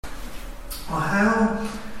Well,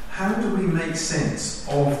 how do we make sense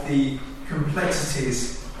of the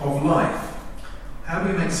complexities of life? How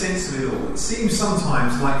do we make sense of it all? It seems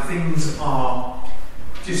sometimes like things are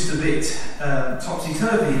just a bit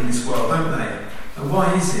topsy-turvy in this world, don't they? And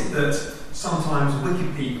why is it that sometimes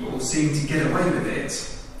wicked people seem to get away with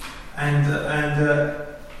it, and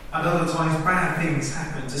other times bad things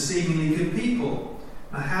happen to seemingly good people?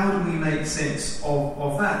 Now, how do we make sense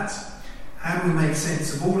of that? How do we make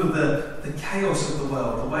sense of all of the chaos of the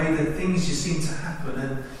world, the way that things just seem to happen,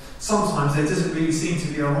 and sometimes there doesn't really seem to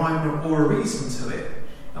be a rhyme or a reason to it?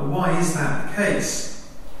 And why is that the case?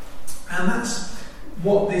 And that's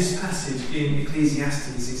what this passage in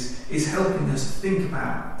Ecclesiastes is helping us to think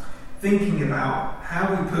about. Thinking about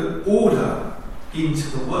how we put order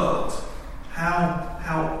into the world,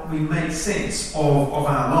 how we make sense of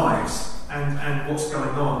our lives and what's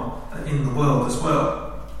going on in the world as well.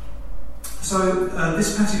 So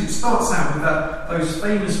this passage starts out with those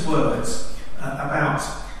famous words about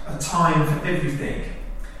a time for everything.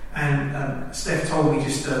 And Steph told me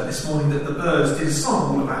just this morning that the Byrds did a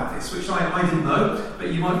song all about this, which I didn't know,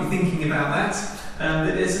 but you might be thinking about that.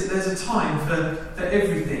 That there's a time for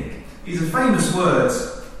everything. These are famous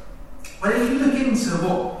words. But if you look into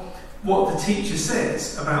what the teacher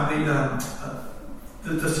says about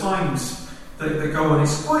the times that go on,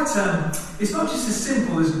 it's quite it's not just as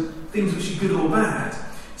simple as things which are good or bad.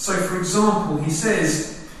 So, for example, he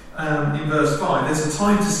says in verse 5, there's a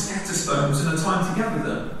time to scatter stones and a time to gather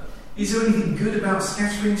them. Is there anything good about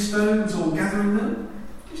scattering stones or gathering them?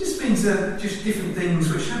 It just means that just different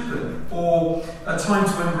things which happen. Or a time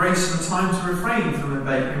to embrace and a time to refrain from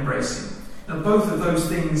embracing. Now, both of those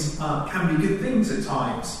things can be good things at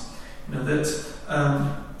times. You know, that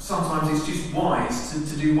sometimes it's just wise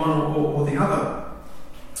to do one or the other.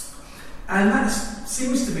 And that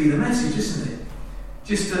seems to be the message, isn't it?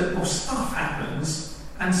 Just that stuff happens,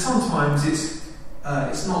 and sometimes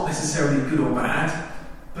it's not necessarily good or bad,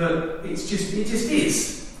 but it just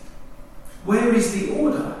is. Where is the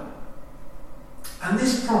order? And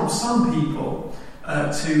this prompts some people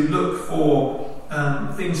to look for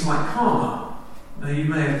things like karma. Now, you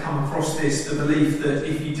may have come across this, the belief that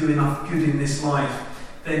if you do enough good in this life,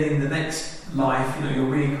 then in the next life, you're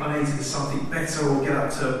reincarnated as something better or get up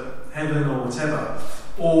to heaven or whatever.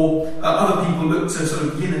 Or other people look to sort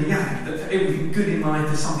of yin and yang, that for everything good in life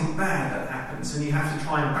there's something bad that happens, and you have to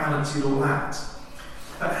try and balance it all out.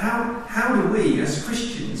 But how do we as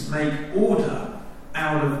Christians make order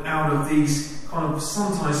out of these kind of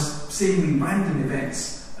sometimes seemingly random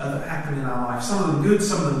events that happen in our life? Some of them good,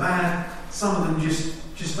 some of them bad, some of them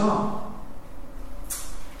just aren't.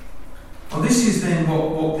 Well, this is then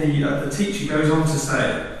what the teacher goes on to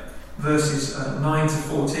say, verses 9 to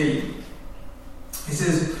 14. He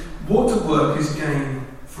says, what do workers gain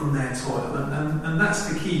from their toil? And that's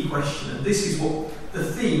the key question. And this is what the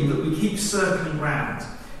theme that we keep circling round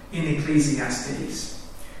in Ecclesiastes,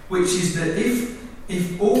 which is that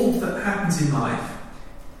if all that happens in life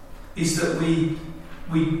is that we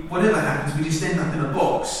whatever happens, we just end up in a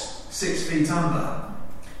box 6 feet under,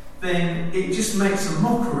 then it just makes a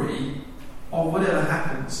mockery of whatever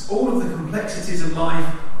happens. All of the complexities of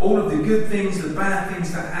life, all of the good things, the bad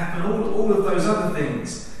things that happen, all of those other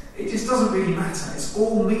things, it just doesn't really matter. It's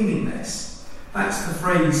all meaningless. That's the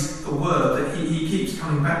phrase, the word that he keeps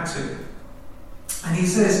coming back to. And he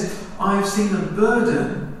says, I've seen the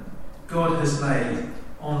burden God has laid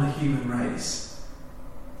on the human race.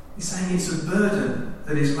 He's saying it's a burden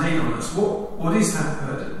that is laid on us. What is that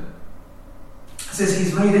burden? He says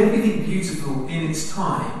he's made everything beautiful in its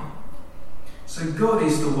time. So God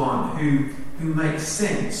is the one who makes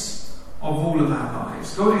sense of all of our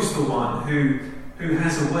lives. God is the one who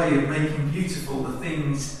has a way of making beautiful the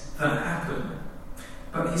things that happen.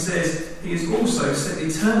 But he says he has also set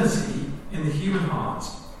eternity in the human heart,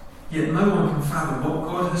 yet no one can fathom what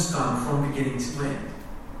God has done from beginning to end.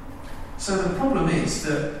 So the problem is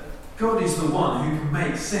that God is the one who can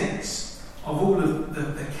make sense of all of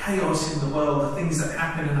the chaos in the world, the things that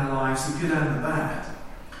happen in our lives, the good and the bad.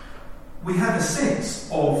 We have a sense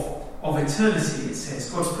of eternity, it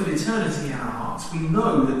says. God's put eternity in our hearts. We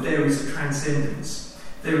know that there is a transcendence.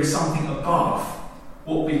 There is something above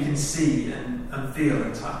what we can see and feel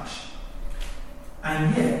and touch.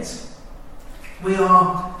 And yet, we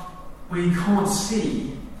can't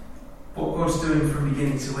see what God's doing from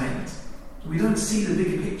beginning to end. We don't see the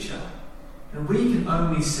bigger picture. And we can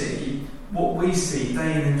only see what we see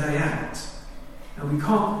day in and day out. And we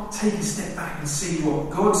can't take a step back and see what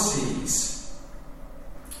God sees.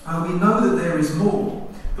 And we know that there is more,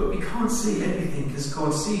 but we can't see everything as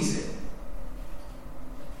God sees it.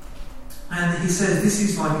 And he says this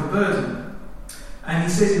is like a burden. And he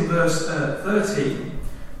says in verse 13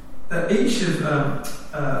 that each of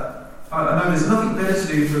I know there's nothing better to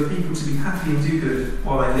do for people to be happy and do good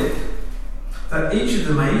while they live. That each of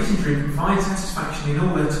them may eat and drink and find satisfaction in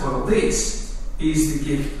all their toil. This is the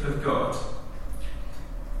gift of God.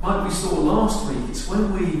 Like we saw last week, it's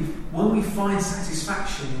when we find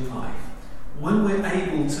satisfaction in life, when we're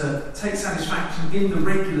able to take satisfaction in the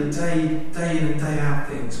regular day in and day out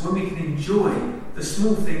things, when we can enjoy the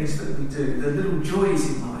small things that we do, the little joys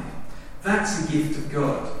in life. That's a gift of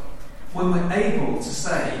God. When we're able to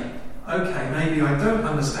say, okay, maybe I don't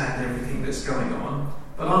understand everything that's going on,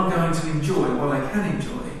 but I'm going to enjoy what I can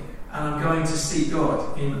enjoy, and I'm going to see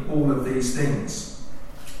God in all of these things.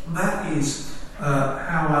 That is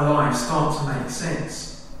how our lives start to make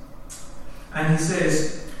sense. And he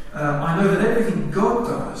says, I know that everything God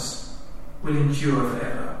does will endure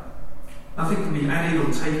forever. Nothing can be added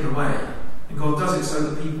or taken away, and God does it so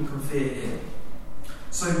that people can fear him.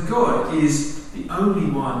 So God is the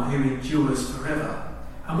only one who endures forever.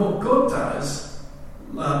 And what God does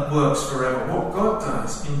works forever. What God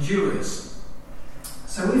does endures.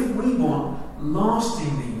 So if we want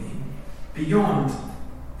lasting meaning beyond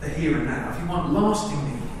the here and now, if you want lasting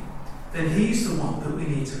meaning, then he's the one that we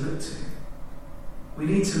need to look to. We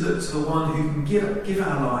need to look to the one who can give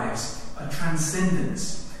our lives a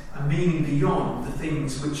transcendence, a meaning beyond the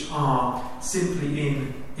things which are simply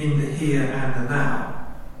in the here and the now.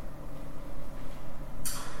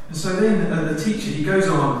 And so then the teacher, he goes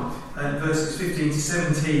on verses 15 to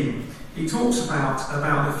 17, he talks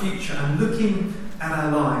about the future and looking at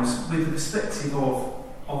our lives with the perspective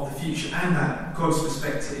of the future and that God's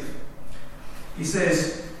perspective. He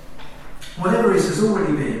says, whatever is has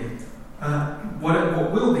already been,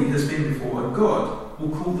 what will be has been before, and God will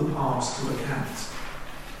call the past to account.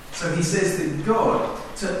 So he says that God,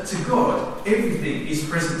 to God, everything is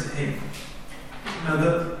present to him. Now,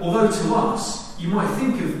 that although to us, you might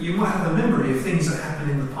have a memory of things that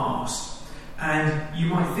happened in the past, and you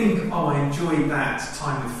might think, oh, I enjoyed that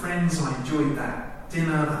time with friends, I enjoyed that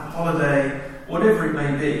dinner, that holiday, whatever it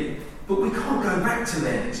may be. But we can't go back to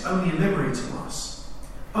then, it's only a memory to us.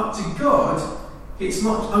 But to God, it's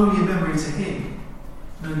not only a memory to him.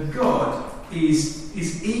 No, God is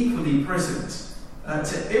equally present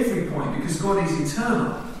to every point, because God is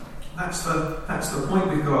eternal. That's the point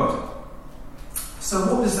with God.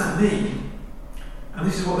 So what does that mean? And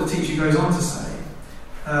this is what the teacher goes on to say.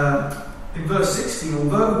 In verse 16,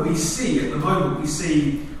 although we see, at the moment, we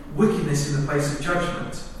see wickedness in the place of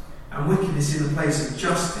judgment and wickedness in the place of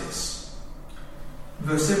justice. In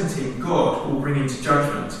verse 17, God will bring into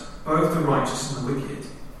judgment both the righteous and the wicked,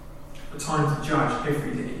 the time to judge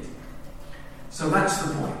every deed. So that's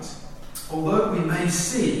the point. Although we may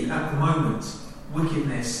see at the moment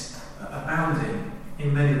wickedness abounding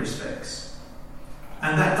in many respects,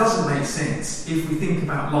 and that doesn't make sense if we think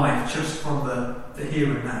about life just from the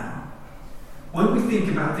here and now. When we think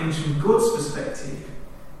about things from God's perspective,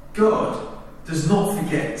 God does not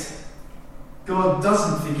forget. God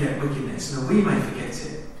doesn't forget wickedness. Now, we may forget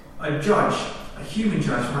it. A human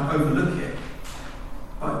judge might overlook it.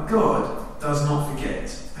 But God does not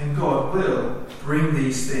forget. And God will bring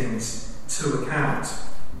these things to account.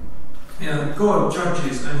 God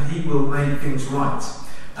judges and he will make things right.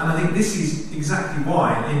 And I think this is exactly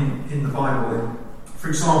why in the Bible, for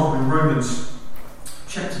example, in Romans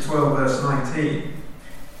chapter 12, verse 19,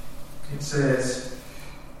 it says,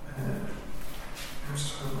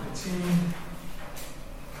 verse 12, 19,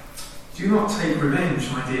 do not take revenge,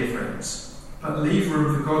 my dear friends, but leave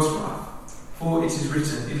room for God's wrath. For it is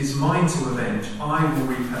written, it is mine to avenge, I will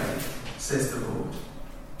repay, says the Lord.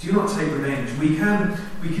 Do not take revenge. We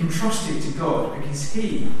can trust it to God, because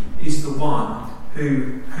he is the one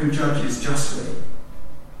who judges justly.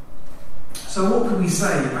 So what can we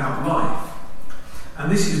say about life?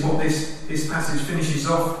 And this is what this passage finishes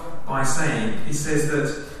off by saying. It says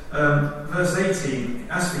that, verse 18,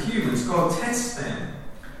 as for humans, God tests them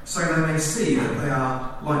so they may see that they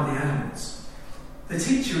are like the animals. The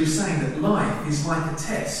teacher is saying that life is like a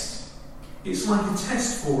test. It's like a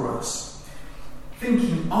test for us.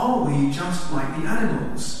 Thinking, are we just like the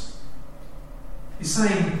animals? He's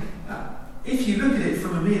saying, if you look at it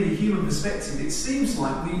from a merely human perspective, it seems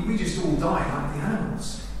like we just all die like the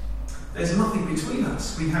animals. There's nothing between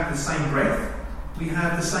us. We have the same breath. We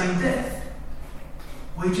have the same death.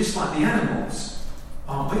 We're just like the animals,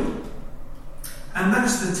 aren't we? And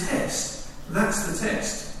that's the test. That's the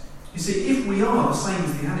test. You see, if we are the same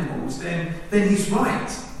as the animals, then he's right,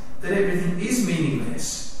 that everything is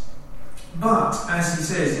meaningless. But, as he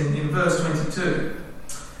says in verse 22,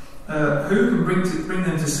 who can bring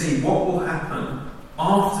them to see what will happen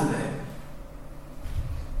after them?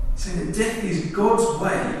 that death is God's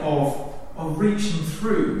way of reaching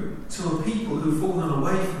through to a people who've fallen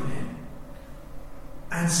away from him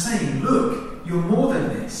and saying, look, you're more than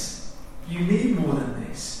this. You need more than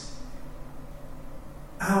this.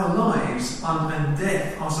 Our lives and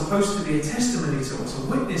death are supposed to be a testimony to us, a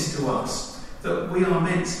witness to us, that we are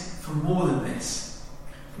meant for more than this.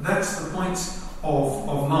 That's the point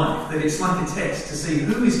of life, that it's like a test to see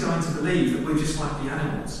who is going to believe that we're just like the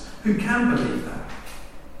animals. Who can believe that?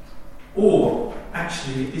 Or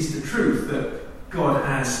actually it is the truth that God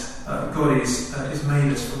has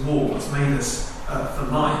made us for more, has made us for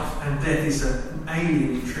life, and death is an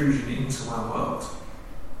alien intrusion into our world.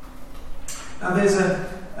 Now there's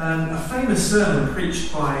a famous sermon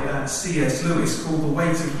preached by C.S. Lewis called The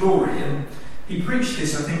Weight of Glory, and he preached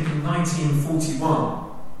this I think in 1941,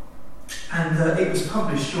 and it was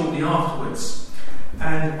published shortly afterwards.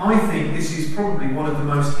 And I think this is probably one of the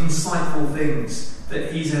most insightful things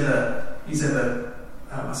that he's ever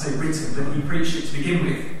written, but he preached it to begin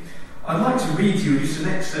with. I'd like to read you just an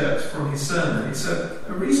excerpt from his sermon. It's a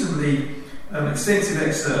reasonably extensive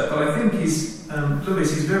excerpt, but I think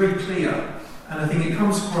Lewis is very clear, and I think it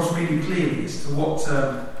comes across really clearly as to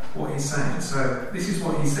what he's saying. So this is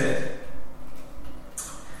what he said.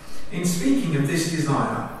 In speaking of this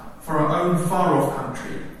desire for our own far-off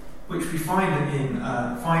country, which we find in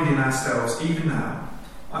ourselves even now,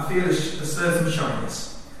 I feel a certain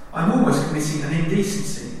shyness. I'm almost committing an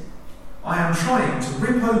indecency. I am trying to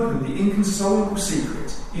rip open the inconsolable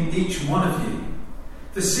secret in each one of you.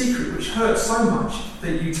 The secret which hurts so much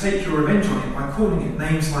that you take your revenge on it by calling it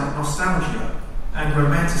names like nostalgia and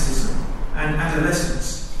romanticism and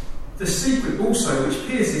adolescence. The secret also which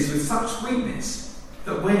pierces with such sweetness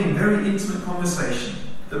that when in very intimate conversation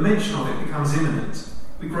the mention of it becomes imminent,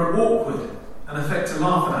 we grow awkward and affect to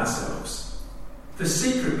laugh at ourselves. The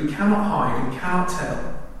secret we cannot hide and cannot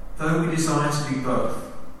tell, though we desire to do both.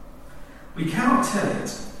 We cannot tell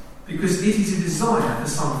it because it is a desire for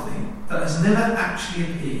something that has never actually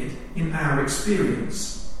appeared in our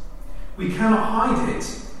experience. We cannot hide it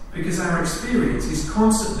because our experience is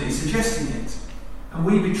constantly suggesting it, and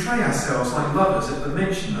we betray ourselves like lovers at the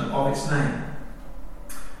mention of its name.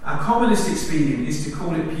 Our commonest expedient is to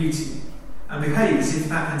call it beauty and behave as if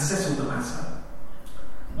that had settled the matter.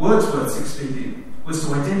 Wordsworth's expedient was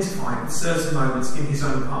to identify with certain moments in his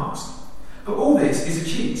own past. But all this is a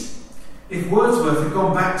cheat. If Wordsworth had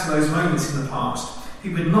gone back to those moments in the past, he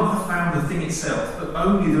would not have found the thing itself, but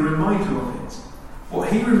only the reminder of it.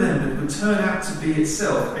 What he remembered would turn out to be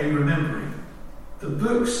itself a remembering. The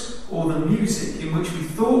books or the music in which we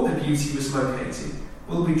thought the beauty was located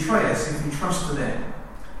will betray us if we trust to them.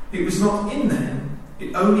 It was not in them,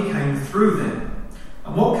 it only came through them.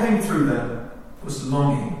 And what came through them was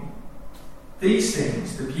longing. These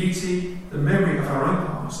things, the beauty, the memory of our own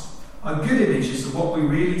past, are good images of what we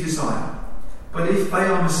really desire. But if they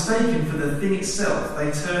are mistaken for the thing itself,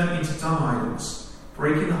 they turn into dumb idols,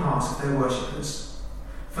 breaking the hearts of their worshippers.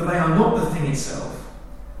 For they are not the thing itself.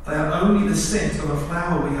 They are only the scent of a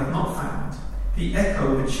flower we have not found, the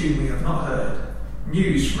echo of a tune we have not heard,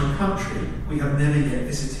 news from a country we have never yet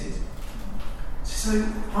visited. So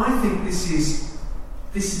I think this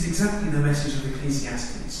is exactly the message of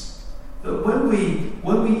Ecclesiastes. That when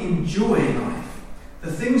we enjoy life,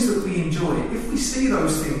 the things that we enjoy, if we see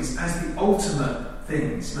those things as the ultimate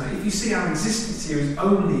things, if you see our existence here is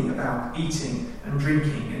only about eating and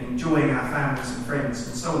drinking and enjoying our families and friends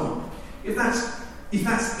and so on, if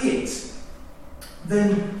that's it,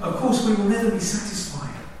 then of course we will never be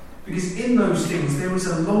satisfied. Because in those things there is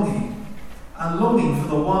a longing for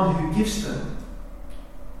the one who gives them.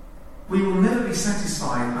 We will never be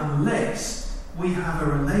satisfied unless we have a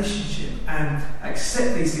relationship and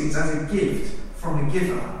accept these things as a gift from a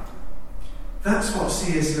giver. That's what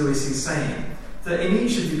C.S. Lewis is saying, that in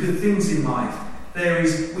each of the good things in life,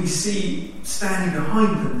 we see standing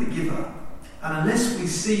behind them the giver. And unless we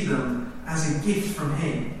see them as a gift from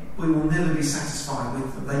him, we will never be satisfied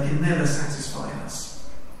with them. They can never satisfy us.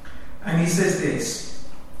 And he says this.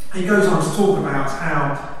 He goes on to talk about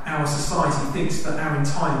how our society thinks that our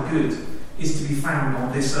entire good is to be found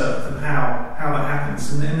on this earth and how that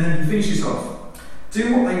happens. And then he finishes off.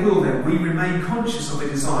 Do what they will then, we remain conscious of a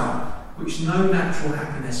desire which no natural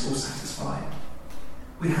happiness will satisfy.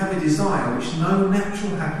 We have a desire which no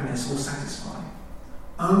natural happiness will satisfy.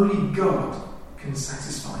 Only God can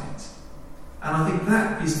satisfy it. And I think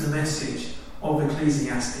that is the message of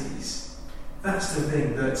Ecclesiastes. That's the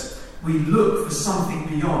thing, that we look for something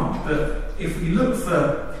beyond, but if we look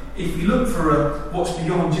for what's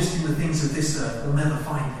beyond just in the things of this earth, we'll never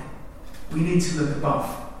find it. We need to look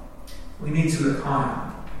above. We need to look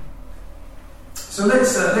higher. So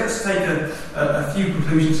let's take a few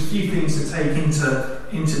conclusions, a few things to take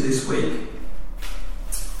into this week.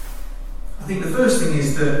 I think the first thing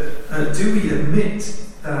is that do we admit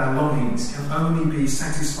that our longings can only be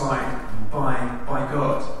satisfied by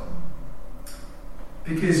God?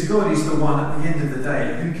 Because God is the one at the end of the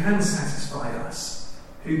day who can satisfy us,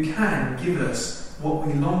 who can give us what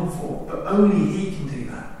we long for, but only He can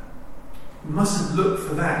do that. We mustn't look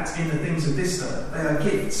for that in the things of this earth. They are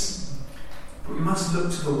gifts, but we must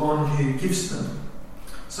look to the one who gives them.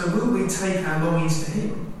 So will we take our longings to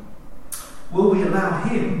Him? Will we allow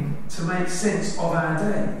Him to make sense of our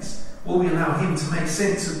days? Will we allow Him to make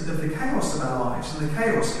sense of the chaos of our lives and the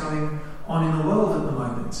chaos going on in the world at the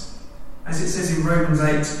moment? As it says in Romans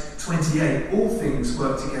 8:28, all things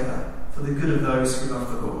work together for the good of those who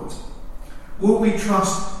love the Lord. Will we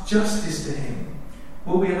trust justice to Him?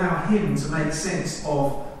 Will we allow Him to make sense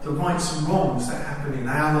of the rights and wrongs that happen in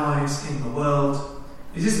our lives, in the world?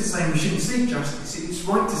 It isn't saying we shouldn't seek justice. It's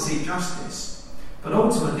right to seek justice. But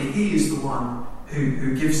ultimately, He is the one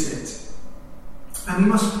who gives it. And we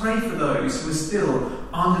must pray for those who are still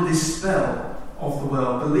under this spell of the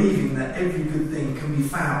world, believing that every good thing can be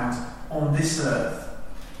found on this earth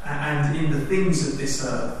and in the things of this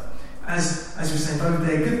earth. As we say, both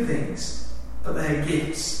they're good things, but they're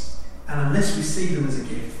gifts. And unless we see them as a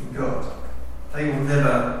gift from God, they will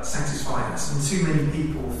never satisfy us. And too many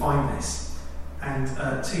people find this, and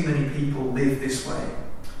too many people live this way.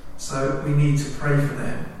 So we need to pray for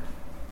them.